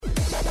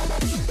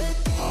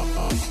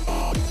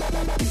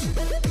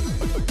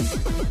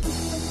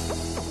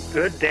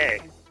Good day.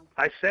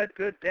 I said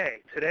good day.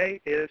 Today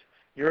is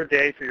your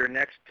day for your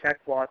next Tech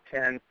Law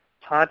 10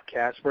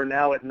 podcast. We're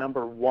now at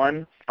number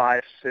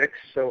 156,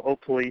 so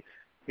hopefully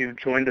you've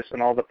joined us in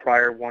all the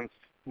prior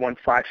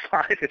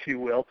 155, if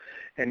you will,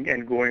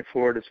 and going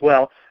forward as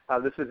well.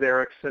 This is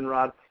Eric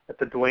Sinrod at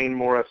the Duane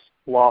Morris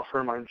Law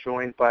Firm. I'm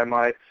joined by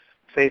my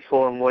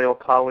faithful and loyal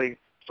colleague,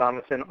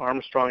 Jonathan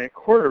Armstrong at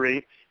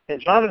Cordery. And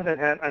Jonathan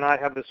and I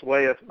have this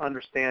way of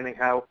understanding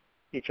how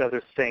each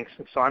other thinks.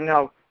 And so I'm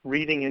now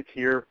reading into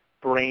your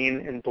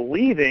brain and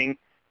believing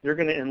you're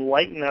going to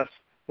enlighten us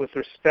with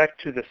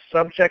respect to the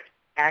Subject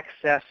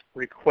Access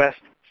Request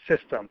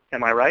System.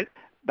 Am I right?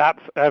 That's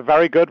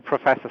very good,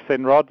 Professor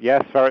Sinrod.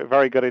 Yes, very,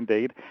 very good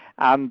indeed.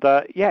 And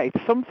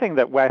it's something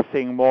that we're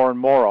seeing more and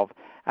more of.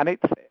 And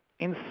it's,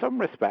 in some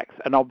respects,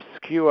 an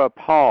obscure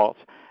part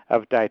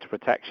of data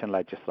protection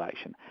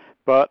legislation.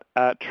 But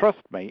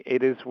trust me,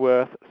 it is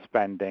worth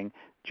spending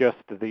just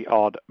the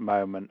odd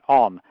moment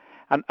on.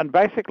 And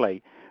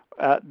basically,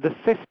 the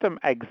system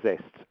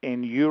exists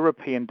in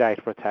European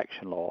data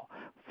protection law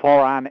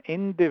for an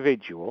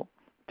individual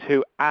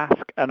to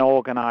ask an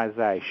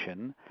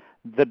organization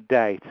the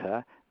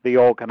data the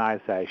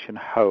organization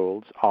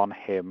holds on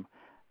him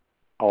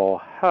or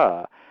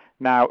her.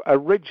 Now,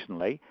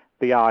 originally,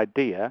 the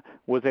idea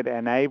was it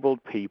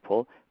enabled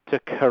people to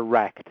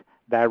correct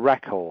their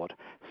record.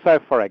 So,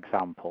 for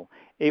example,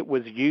 it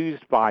was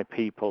used by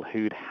people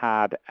who'd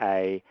had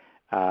a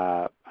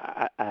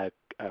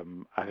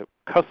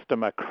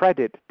customer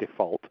credit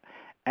default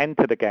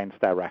entered against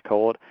their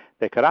record.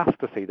 They could ask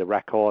to see the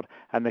record,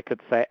 and they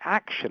could say,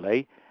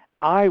 actually,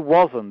 I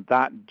wasn't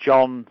that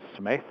John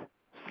Smith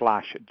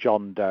 /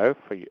 John Doe,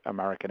 for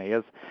American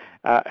ears,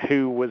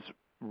 who was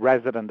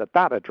resident at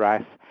that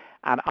address,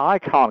 and I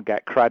can't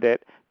get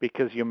credit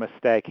because you're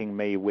mistaking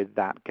me with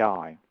that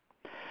guy.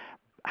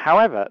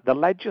 However, the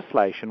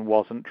legislation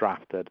wasn't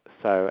drafted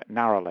so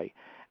narrowly.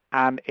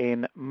 And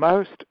in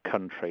most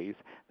countries,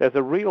 there's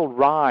a real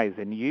rise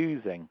in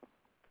using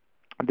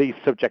these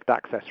subject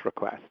access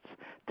requests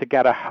to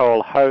get a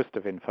whole host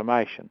of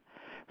information.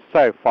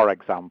 So, for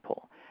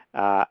example,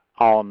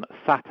 on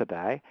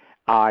Saturday,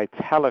 I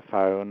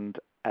telephoned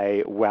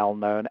a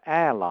well-known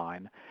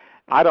airline.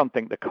 I don't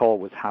think the call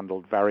was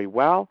handled very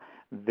well.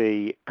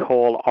 The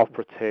call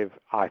operative,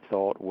 I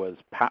thought, was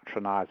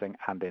patronizing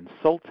and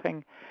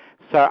insulting.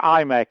 So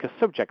I make a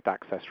subject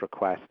access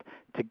request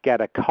to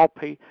get a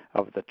copy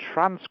of the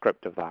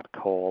transcript of that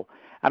call.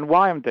 And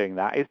why I'm doing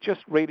that is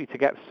just really to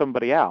get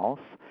somebody else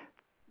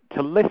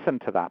to listen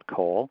to that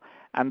call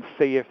and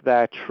see if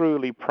they're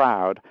truly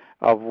proud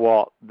of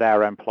what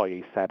their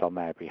employee said on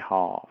their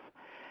behalf.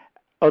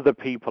 Other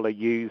people are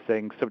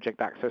using subject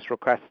access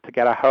requests to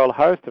get a whole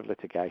host of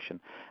litigation,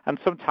 and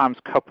sometimes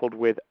coupled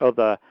with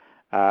other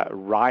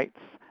rights,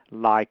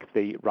 like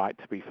the right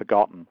to be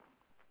forgotten.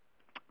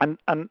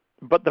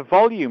 But the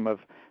volume of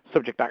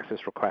subject access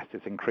requests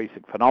is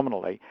increasing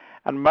phenomenally,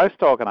 and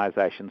most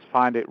organizations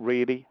find it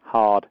really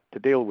hard to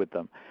deal with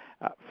them.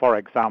 For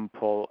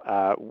example,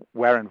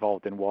 we're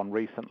involved in one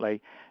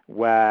recently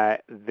where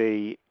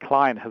the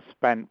client has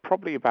spent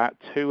probably about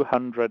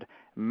 200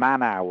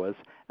 man-hours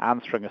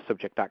answering a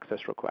subject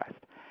access request.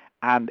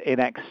 And in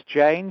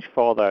exchange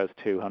for those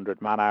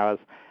 200 man-hours,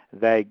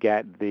 they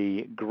get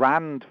the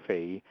grand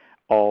fee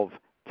of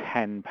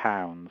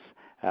 £10.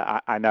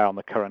 I know on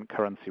the current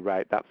currency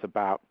rate, that's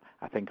about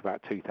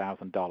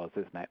 $2,000,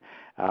 isn't it?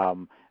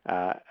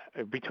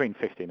 Between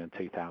 $1,500 and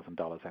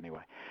 $2,000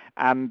 anyway.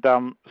 And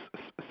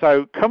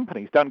so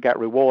companies don't get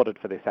rewarded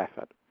for this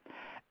effort.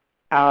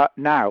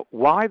 Now,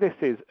 why this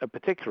is a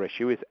particular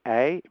issue is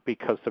A,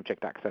 because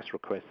subject access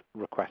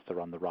requests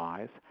are on the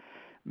rise.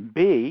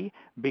 B,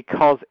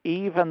 because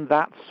even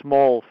that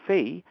small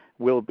fee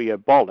will be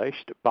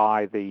abolished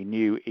by the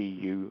new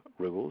EU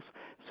rules.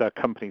 So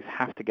companies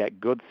have to get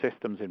good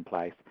systems in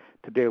place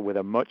to deal with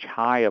a much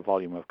higher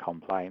volume of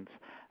complaints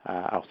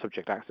or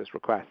subject access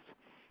requests.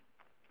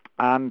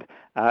 And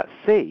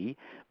C,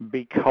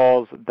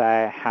 because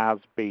there has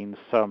been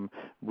some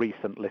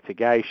recent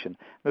litigation.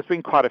 There's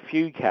been quite a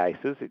few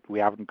cases. We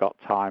haven't got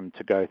time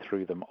to go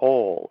through them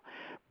all.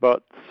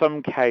 But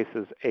some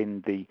cases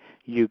in the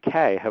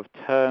UK have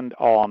turned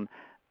on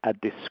a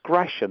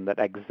discretion that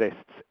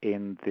exists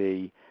in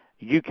the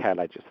UK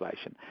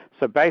legislation.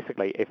 So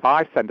basically, if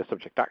I send a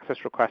subject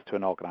access request to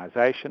an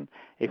organization,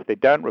 if they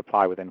don't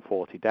reply within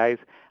 40 days,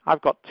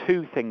 I've got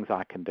two things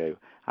I can do.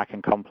 I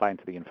can complain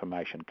to the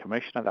Information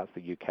Commissioner, that's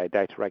the UK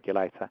data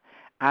regulator,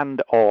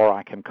 and or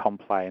I can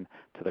complain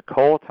to the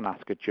court and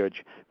ask a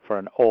judge for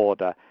an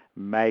order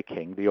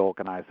making the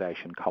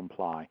organization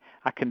comply.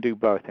 I can do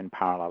both in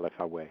parallel if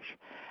I wish.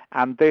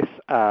 And this,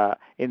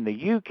 in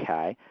the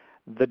UK,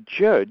 the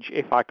judge,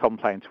 if I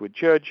complain to a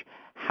judge,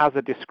 has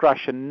a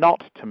discretion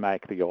not to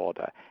make the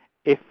order.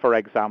 If, for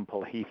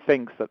example, he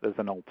thinks that there's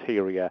an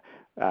ulterior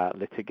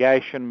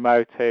litigation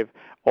motive,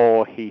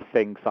 or he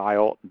thinks I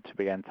oughtn't to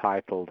be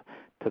entitled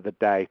to the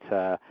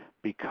data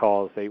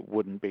because it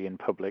wouldn't be in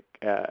public,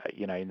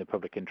 in the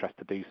public interest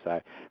to do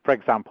so. For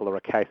example, there are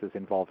cases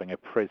involving a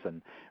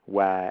prison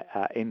where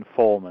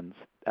informants'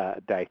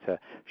 data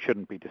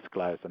shouldn't be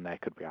disclosed and they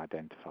could be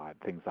identified,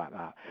 things like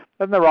that.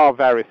 And there are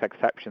various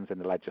exceptions in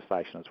the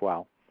legislation as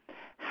well.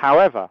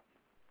 However,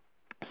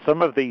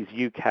 some of these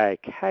UK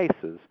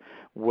cases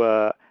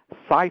were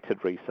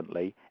cited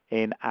recently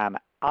in an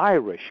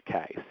Irish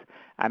case.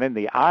 And in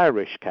the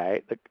Irish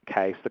case,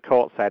 the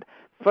court said,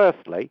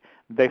 firstly,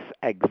 this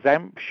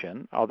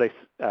exemption or this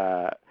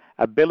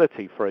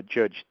ability for a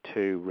judge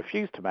to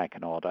refuse to make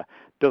an order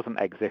doesn't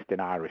exist in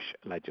Irish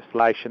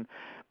legislation.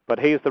 But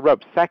here's the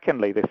rub.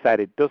 Secondly, they said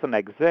it doesn't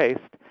exist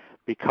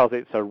because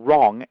it's a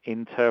wrong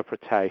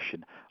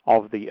interpretation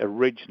of the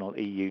original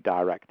EU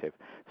directive.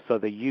 So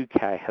the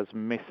UK has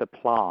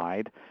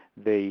misapplied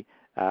the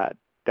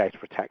Data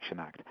Protection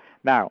Act.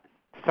 Now,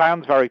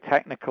 sounds very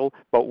technical,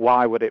 but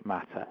why would it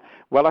matter?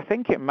 Well, I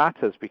think it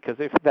matters because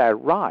if they're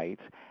right,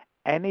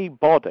 any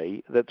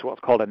body that's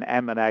what's called an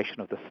emanation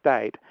of the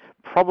state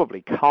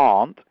probably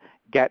can't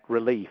get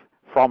relief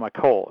from a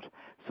court.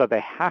 So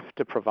they have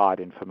to provide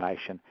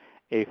information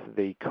if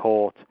the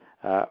court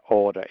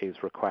order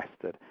is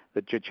requested.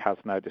 The judge has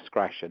no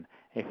discretion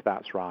if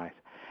that's right.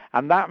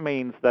 And that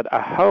means that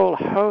a whole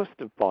host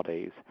of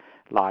bodies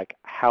like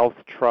health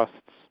trusts,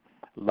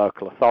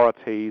 local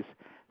authorities,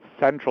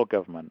 central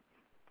government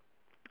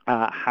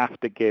have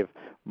to give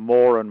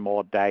more and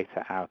more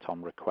data out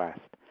on request.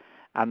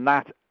 And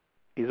that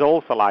is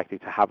also likely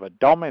to have a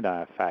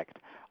domino effect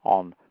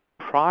on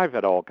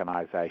private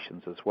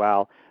organizations as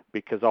well,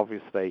 because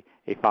obviously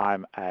if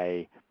I'm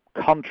a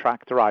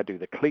contractor, I do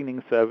the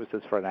cleaning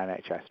services for an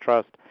NHS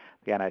trust,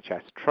 the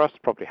NHS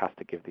trust probably has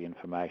to give the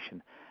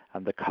information,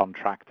 and the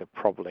contractor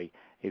probably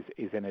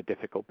is in a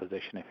difficult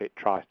position if it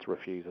tries to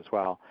refuse as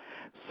well.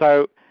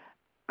 So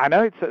I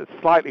know it's a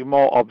slightly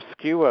more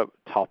obscure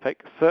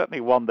topic,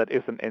 certainly one that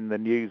isn't in the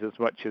news as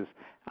much as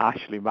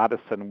Ashley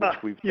Madison,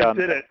 which we've done.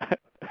 You did it.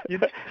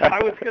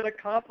 I was going to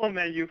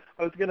compliment you.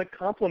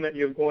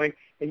 Going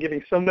and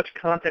giving so much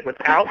content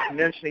without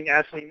mentioning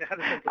Ashley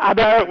Madison. I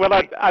know. Well,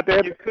 I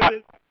did.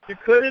 You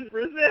couldn't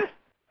resist.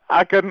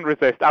 I couldn't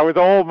resist. I was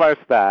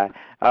almost there.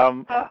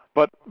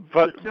 But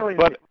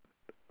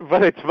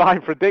it's my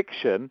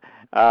prediction,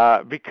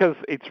 because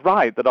it's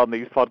right that on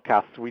these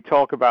podcasts we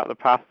talk about the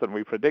past and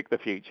we predict the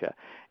future.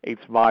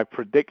 It's my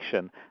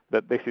prediction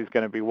that this is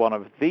going to be one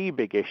of the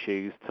big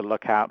issues to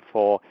look out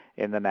for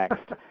in the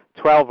next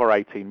 12 or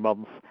 18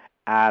 months.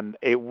 And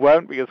it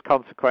won't be as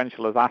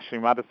consequential as Ashley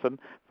Madison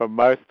for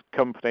most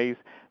companies,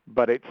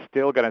 but it's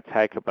still going to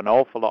take up an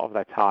awful lot of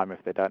their time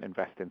if they don't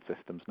invest in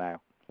systems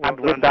now. Well, and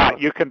with that,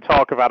 you can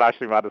talk about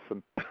Ashley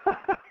Madison.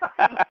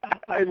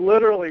 I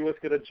literally was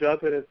going to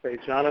jump in and say,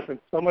 Jonathan,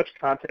 so much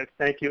content,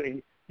 thank you.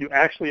 And you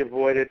actually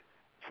avoided,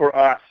 for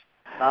us,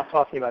 not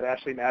talking about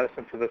Ashley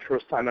Madison for the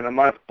first time in a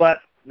month, but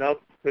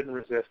nope, couldn't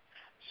resist.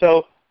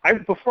 So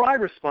before I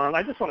respond,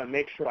 I just want to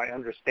make sure I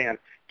understand.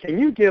 Can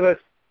you give us,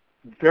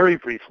 very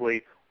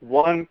briefly,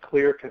 one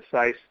clear,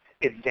 concise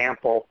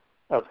example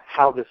of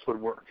how this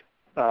would work?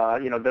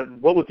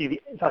 What would be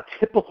a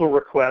typical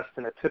request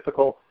and a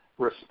typical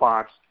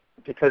response?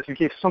 Because you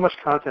gave so much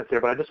content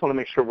there, but I just want to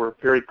make sure we're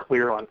very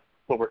clear on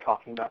what we're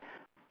talking about.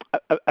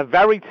 A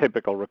very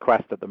typical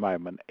request at the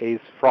moment is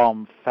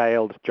from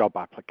failed job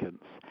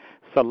applicants.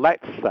 So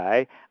let's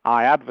say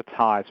I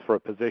advertise for a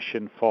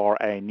position for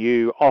a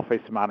new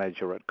office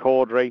manager at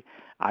Caudry.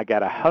 I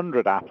get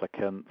 100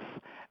 applicants.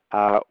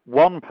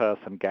 One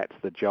person gets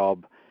the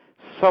job.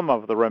 Some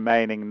of the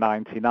remaining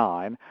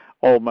 99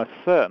 almost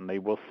certainly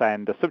will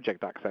send a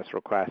subject access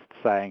request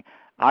saying,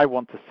 I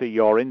want to see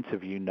your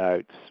interview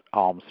notes,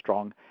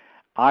 Armstrong.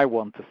 I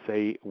want to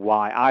see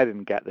why I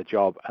didn't get the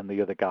job and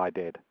the other guy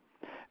did.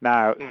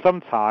 Now,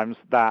 sometimes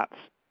that's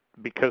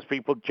because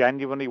people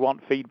genuinely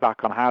want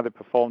feedback on how they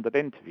performed at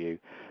interview.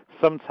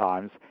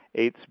 Sometimes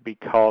it's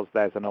because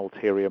there's an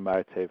ulterior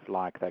motive,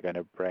 like they're going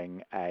to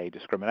bring a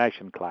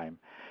discrimination claim.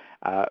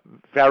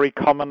 Very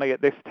commonly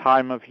at this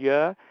time of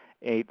year,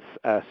 it's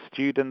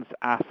students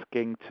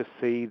asking to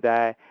see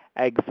their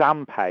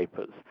exam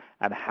papers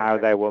and how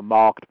they were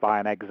marked by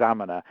an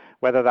examiner,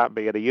 whether that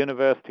be at a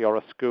university or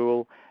a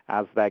school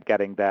as they're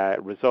getting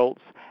their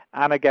results.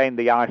 And again,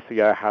 the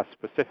ICO has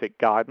specific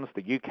guidance,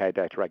 the UK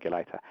data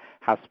regulator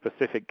has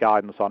specific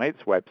guidance on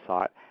its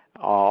website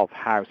of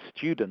how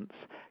students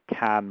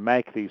can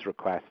make these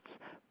requests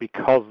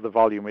because the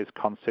volume is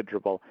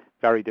considerable,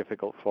 very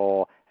difficult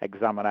for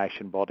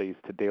examination bodies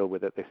to deal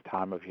with at this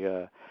time of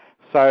year.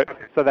 So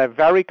they're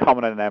very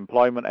common in an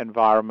employment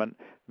environment,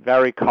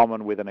 very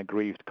common with an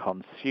aggrieved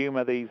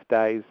consumer these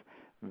days,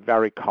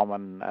 very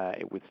common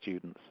with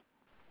students.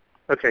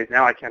 Okay,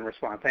 now I can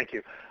respond. Thank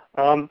you.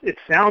 It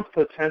sounds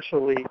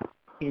potentially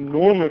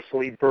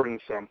enormously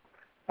burdensome,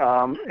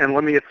 and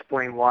let me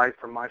explain why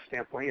from my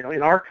standpoint.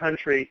 In our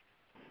country,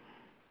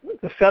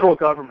 the federal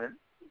government,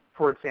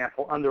 for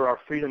example, under our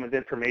Freedom of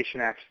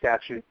Information Act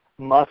statute,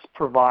 must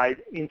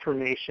provide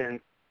information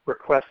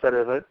requested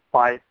of it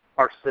by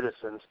our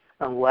citizens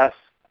unless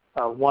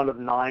one of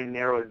 9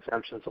 narrow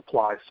exemptions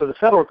applies. So the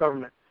federal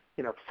government,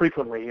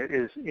 frequently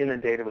is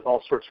inundated with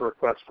all sorts of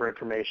requests for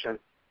information.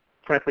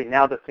 Frankly,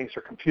 now that things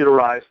are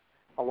computerized,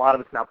 a lot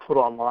of it's now put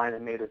online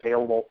and made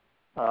available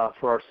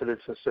for our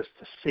citizens just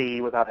to see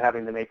without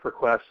having to make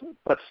requests.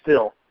 But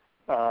still,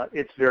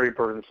 it's very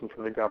burdensome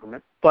for the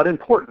government. But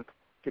important,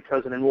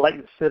 because an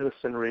enlightened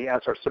citizenry,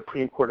 as our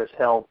Supreme Court has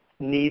held,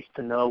 needs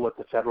to know what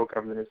the federal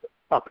government is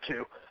up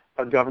to.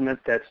 A government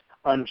that's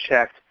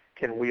unchecked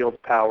can wield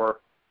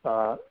power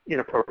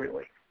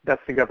inappropriately.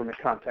 That's the government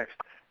context.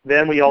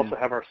 Then we also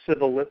have our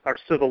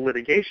civil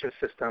litigation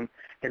system,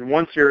 and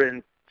once you're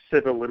in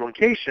civil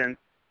litigation,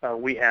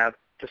 we have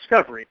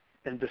discovery.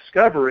 And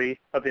discovery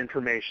of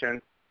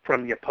information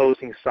from the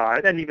opposing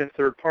side and even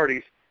third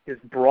parties is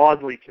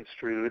broadly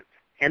construed.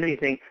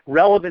 Anything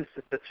relevance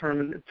is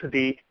determined to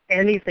be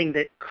anything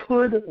that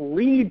could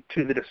lead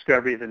to the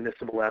discovery of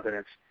admissible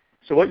evidence.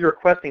 So what you're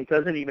requesting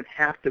doesn't even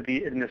have to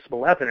be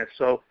admissible evidence.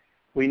 So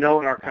we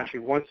know in our country,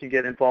 once you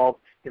get involved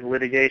in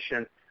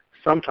litigation,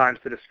 sometimes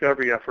the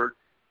discovery effort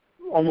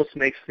almost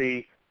makes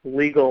the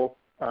legal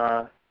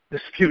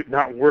dispute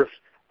not worth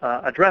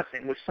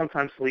addressing, which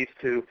sometimes leads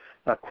to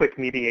quick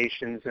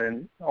mediations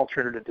and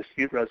alternative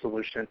dispute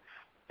resolution.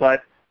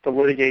 But the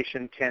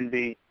litigation can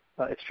be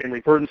extremely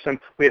burdensome.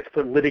 We have to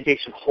put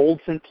litigation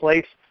holds in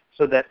place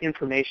so that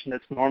information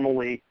that's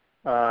normally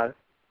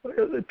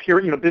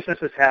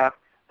businesses have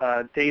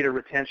data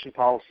retention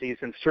policies,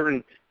 and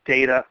certain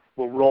data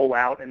will roll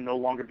out and no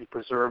longer be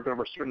preserved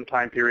over certain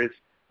time periods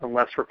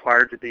unless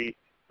required to be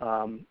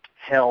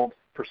held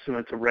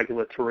pursuant to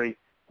regulatory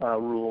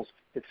rules,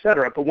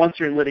 etc. But once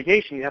you're in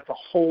litigation, you have to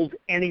hold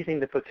anything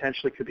that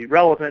potentially could be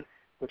relevant,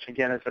 which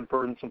again is a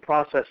burdensome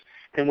process.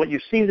 And what you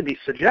seem to be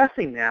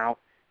suggesting now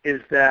is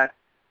that,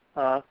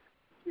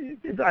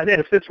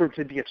 if this were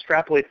to be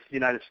extrapolated to the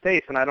United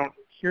States, and I don't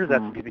hear that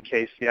to be the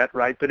case yet,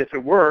 right? But if we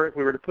were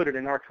to put it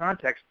in our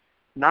context,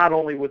 not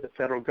only would the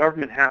federal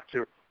government have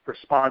to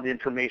respond to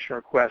information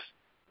requests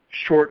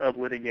short of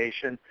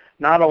litigation,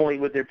 not only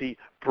would there be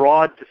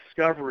broad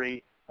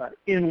discovery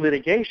in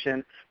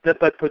litigation,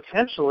 but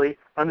potentially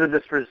under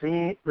this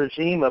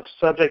regime of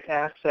subject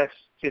access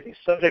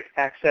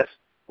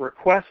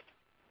request,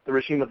 the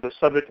regime of the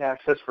subject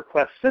access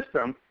request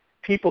system,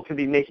 people can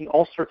be making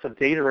all sorts of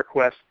data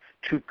requests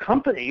to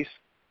companies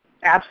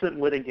absent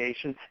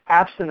litigation,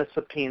 absent a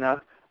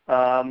subpoena,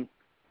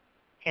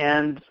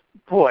 and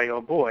boy,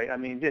 oh boy, I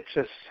mean, it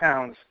just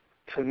sounds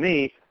to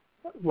me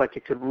like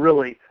it could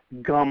really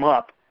gum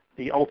up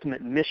the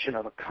ultimate mission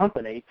of a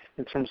company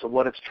in terms of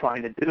what it's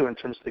trying to do, in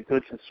terms of the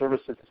goods and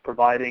services it's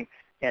providing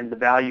and the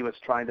value it's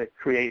trying to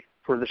create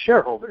for the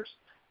shareholders.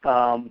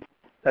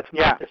 That's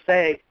not to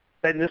say,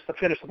 and just to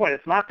finish the point,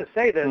 it's not to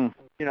say that,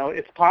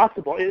 it's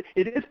possible.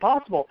 It is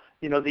possible,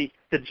 the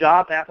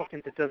job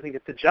applicant that doesn't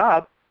get the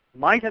job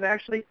might have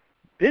actually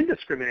been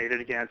discriminated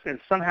against, and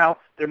somehow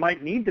there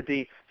might need to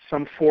be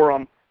some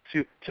forum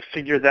to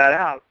figure that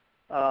out.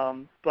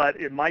 But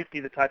it might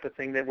be the type of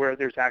thing that where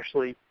there's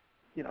actually,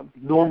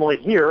 normally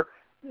here,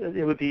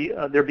 it would be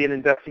there'd be an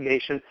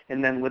investigation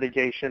and then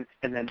litigation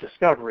and then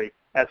discovery,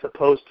 as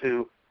opposed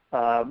to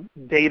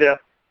data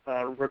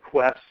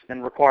requests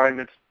and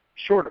requirements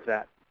short of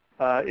that.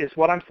 Is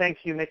what I'm saying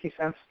to you making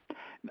sense?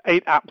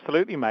 It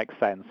absolutely makes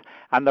sense.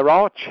 And there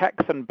are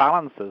checks and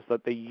balances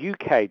that the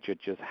UK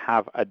judges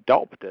have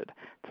adopted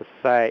to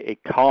say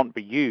it can't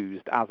be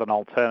used as an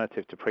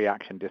alternative to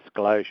pre-action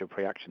disclosure,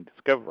 pre-action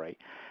discovery.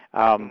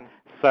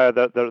 So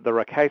there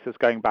are cases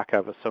going back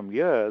over some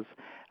years.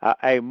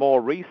 A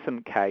more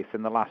recent case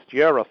in the last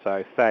year or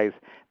so says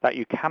that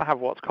you can have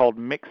what's called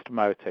mixed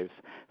motives.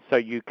 So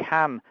you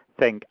can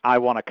think, I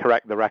want to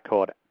correct the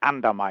record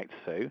and I might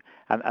sue,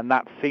 and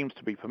that seems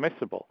to be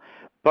permissible.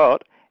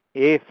 But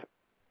if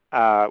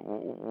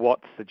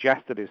what's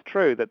suggested is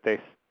true, that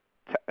this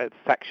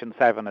Section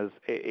 7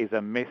 is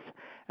a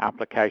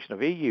misapplication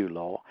of EU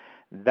law,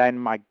 then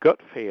my gut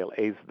feel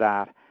is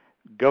that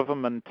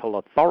governmental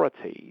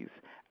authorities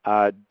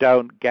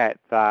don't get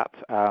that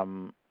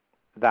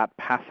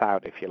pass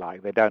out, if you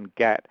like. They don't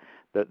get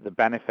the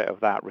benefit of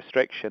that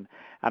restriction,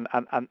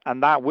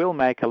 and that will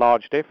make a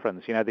large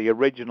difference. The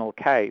original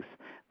case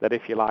that,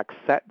 if you like,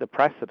 set the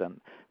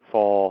precedent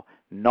for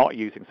not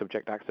using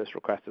subject access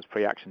requests as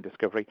pre-action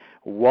discovery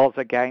was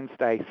against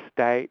a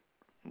state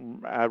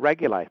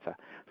regulator.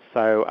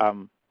 So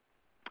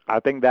I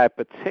think they're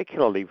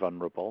particularly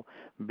vulnerable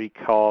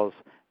because,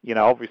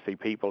 obviously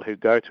people who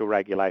go to a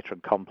regulator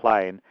and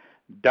complain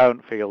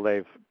don't feel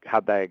they've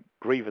had their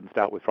grievance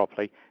dealt with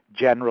properly,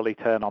 generally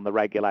turn on the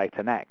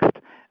regulator next.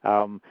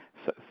 So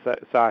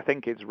I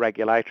think it's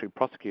regulatory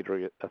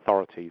prosecutory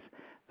authorities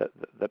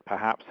that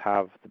perhaps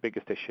have the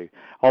biggest issue,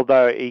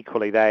 although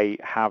equally they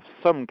have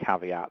some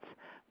caveats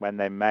when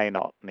they may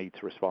not need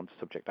to respond to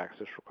subject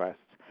access requests.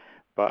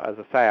 But as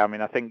I say,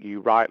 I think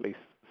you rightly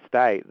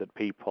state that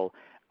people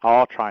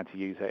are trying to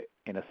use it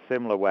in a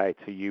similar way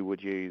to you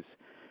would use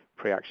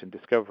pre-action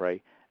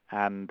discovery,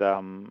 and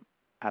I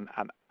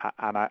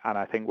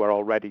think we're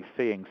already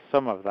seeing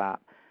some of that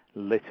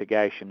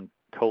litigation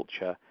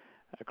culture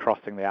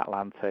crossing the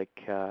Atlantic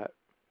and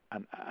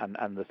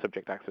the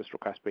subject access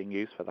request being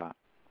used for that.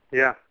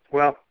 Yeah,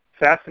 well,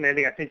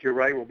 fascinating. I think you're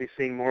right. We'll be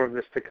seeing more of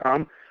this to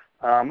come.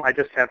 I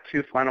just have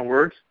two final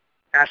words.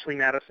 Ashley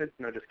Madison.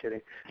 No, just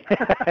kidding.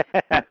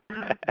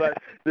 But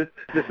this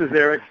is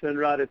Eric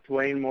Sinrod at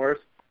Duane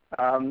Morris.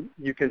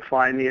 You can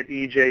find me at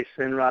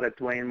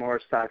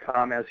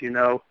ejsinrod@duanemorris.com. As you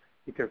know,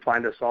 you can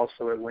find us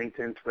also at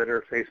LinkedIn,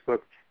 Twitter,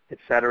 Facebook,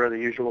 etc., the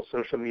usual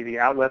social media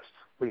outlets.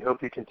 We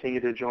hope you continue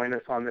to join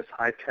us on this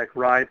high-tech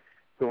ride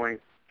going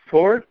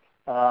forward.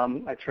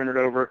 I turn it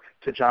over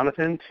to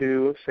Jonathan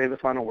to say the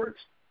final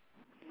words.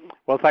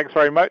 Well, thanks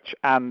very much,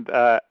 and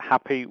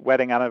happy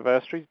wedding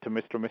anniversary to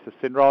Mr. and Mrs.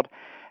 Sinrod.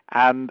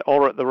 And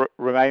all that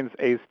remains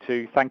is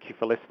to thank you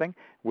for listening.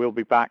 We'll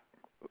be back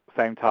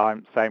same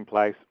time, same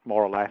place,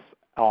 more or less,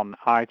 on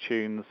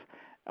iTunes,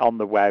 on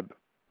the web,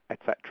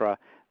 etc.,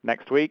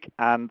 next week.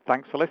 And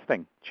thanks for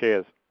listening.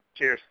 Cheers.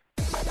 Cheers.